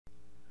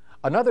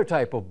Another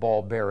type of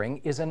ball bearing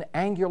is an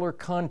angular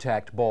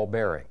contact ball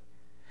bearing.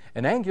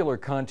 An angular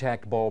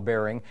contact ball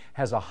bearing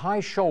has a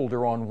high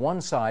shoulder on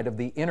one side of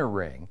the inner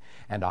ring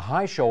and a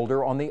high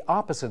shoulder on the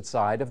opposite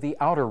side of the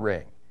outer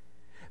ring.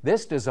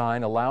 This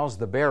design allows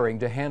the bearing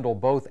to handle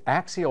both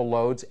axial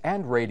loads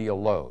and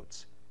radial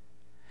loads.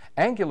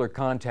 Angular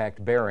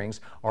contact bearings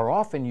are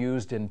often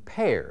used in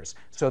pairs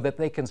so that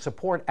they can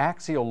support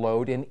axial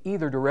load in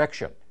either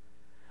direction.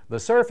 The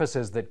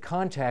surfaces that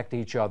contact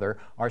each other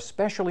are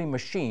specially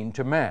machined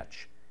to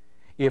match.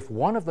 If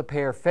one of the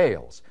pair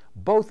fails,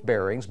 both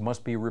bearings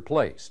must be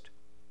replaced.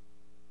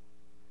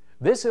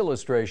 This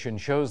illustration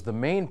shows the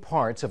main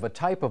parts of a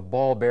type of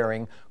ball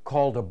bearing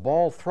called a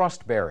ball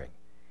thrust bearing.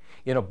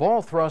 In a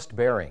ball thrust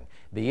bearing,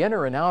 the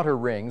inner and outer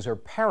rings are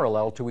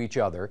parallel to each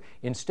other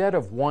instead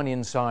of one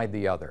inside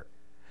the other.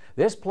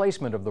 This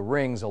placement of the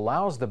rings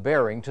allows the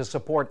bearing to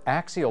support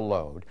axial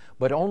load,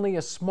 but only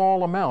a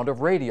small amount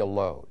of radial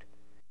load.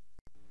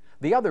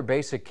 The other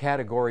basic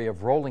category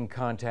of rolling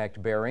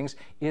contact bearings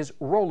is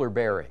roller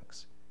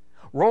bearings.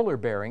 Roller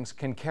bearings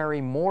can carry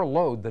more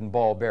load than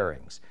ball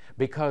bearings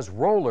because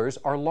rollers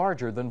are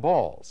larger than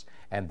balls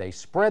and they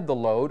spread the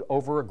load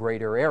over a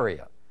greater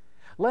area.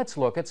 Let's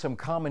look at some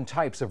common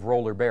types of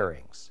roller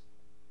bearings.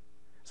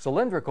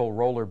 Cylindrical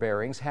roller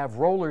bearings have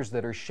rollers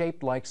that are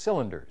shaped like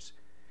cylinders.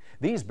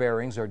 These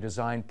bearings are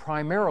designed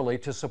primarily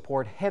to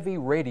support heavy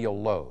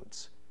radial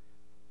loads.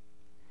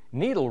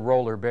 Needle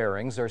roller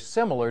bearings are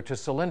similar to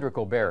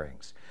cylindrical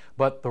bearings,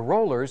 but the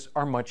rollers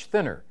are much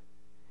thinner.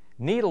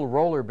 Needle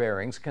roller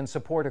bearings can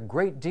support a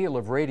great deal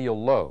of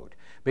radial load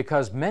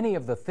because many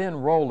of the thin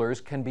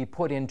rollers can be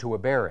put into a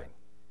bearing.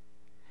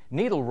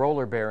 Needle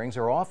roller bearings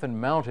are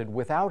often mounted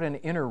without an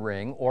inner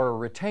ring or a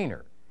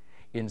retainer.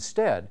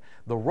 Instead,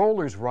 the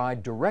rollers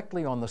ride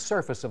directly on the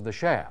surface of the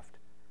shaft.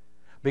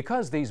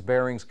 Because these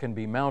bearings can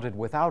be mounted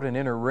without an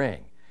inner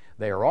ring,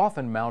 they are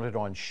often mounted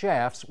on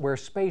shafts where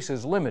space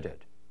is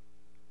limited.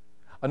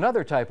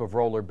 Another type of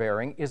roller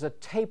bearing is a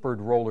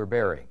tapered roller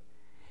bearing.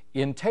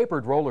 In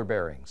tapered roller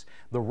bearings,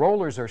 the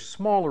rollers are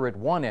smaller at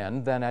one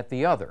end than at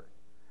the other.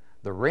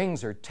 The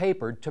rings are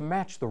tapered to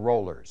match the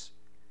rollers.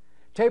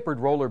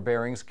 Tapered roller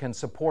bearings can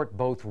support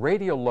both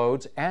radial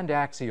loads and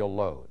axial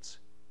loads.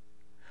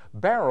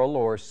 Barrel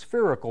or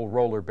spherical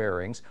roller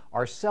bearings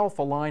are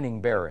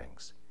self-aligning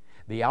bearings.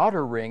 The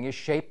outer ring is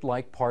shaped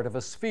like part of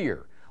a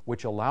sphere,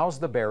 which allows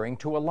the bearing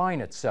to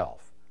align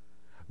itself.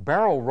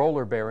 Barrel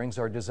roller bearings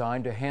are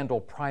designed to handle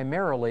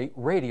primarily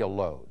radial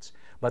loads,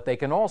 but they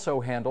can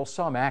also handle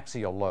some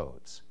axial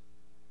loads.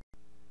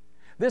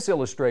 This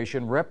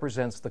illustration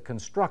represents the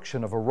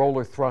construction of a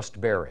roller thrust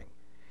bearing.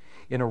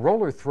 In a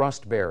roller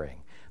thrust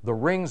bearing, the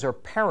rings are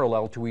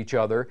parallel to each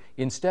other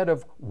instead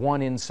of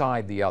one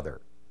inside the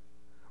other.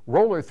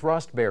 Roller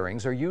thrust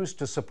bearings are used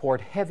to support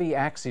heavy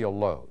axial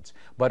loads,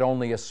 but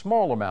only a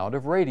small amount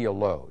of radial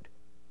load.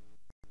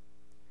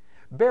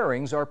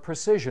 Bearings are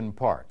precision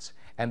parts,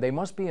 and they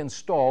must be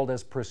installed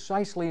as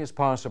precisely as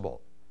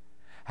possible.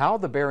 How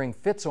the bearing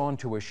fits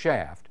onto a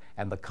shaft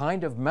and the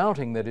kind of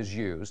mounting that is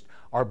used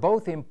are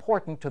both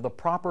important to the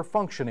proper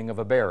functioning of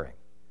a bearing.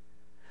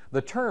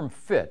 The term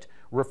fit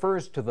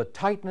refers to the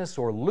tightness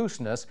or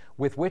looseness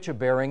with which a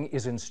bearing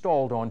is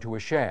installed onto a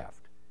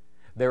shaft.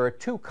 There are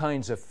two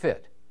kinds of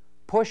fit: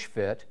 push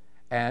fit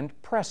and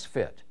press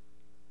fit.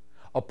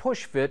 A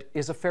push fit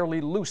is a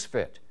fairly loose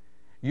fit.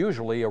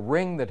 Usually, a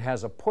ring that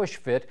has a push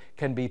fit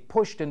can be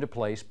pushed into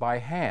place by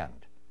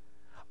hand.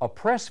 A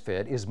press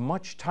fit is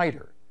much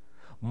tighter.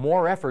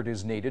 More effort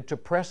is needed to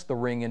press the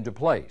ring into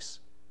place.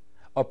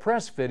 A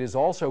press fit is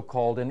also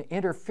called an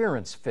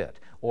interference fit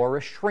or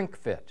a shrink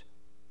fit.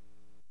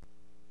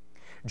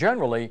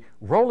 Generally,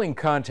 rolling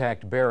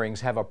contact bearings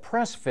have a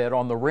press fit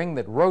on the ring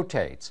that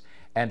rotates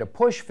and a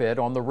push fit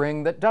on the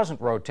ring that doesn't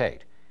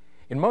rotate.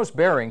 In most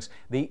bearings,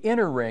 the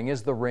inner ring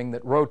is the ring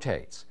that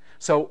rotates.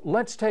 So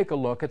let's take a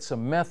look at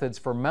some methods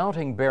for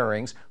mounting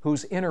bearings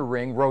whose inner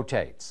ring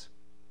rotates.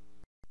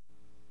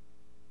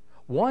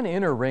 One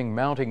inner ring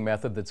mounting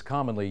method that's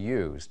commonly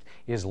used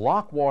is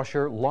lock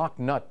washer lock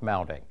nut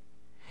mounting.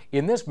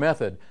 In this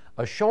method,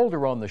 a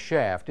shoulder on the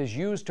shaft is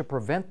used to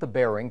prevent the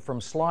bearing from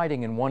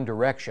sliding in one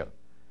direction.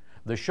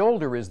 The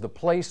shoulder is the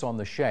place on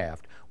the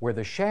shaft where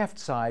the shaft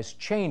size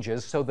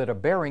changes so that a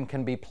bearing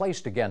can be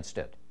placed against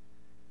it.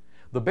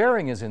 The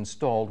bearing is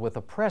installed with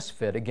a press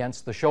fit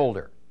against the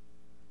shoulder.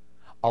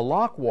 A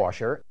lock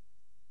washer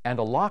and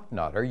a lock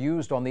nut are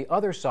used on the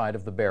other side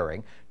of the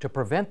bearing to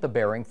prevent the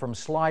bearing from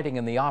sliding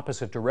in the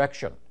opposite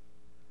direction.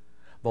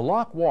 The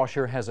lock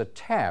washer has a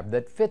tab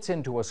that fits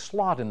into a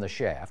slot in the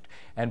shaft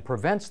and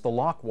prevents the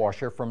lock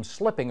washer from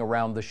slipping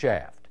around the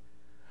shaft.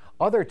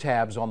 Other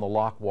tabs on the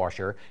lock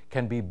washer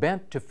can be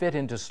bent to fit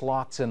into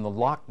slots in the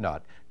lock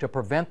nut to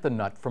prevent the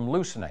nut from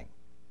loosening.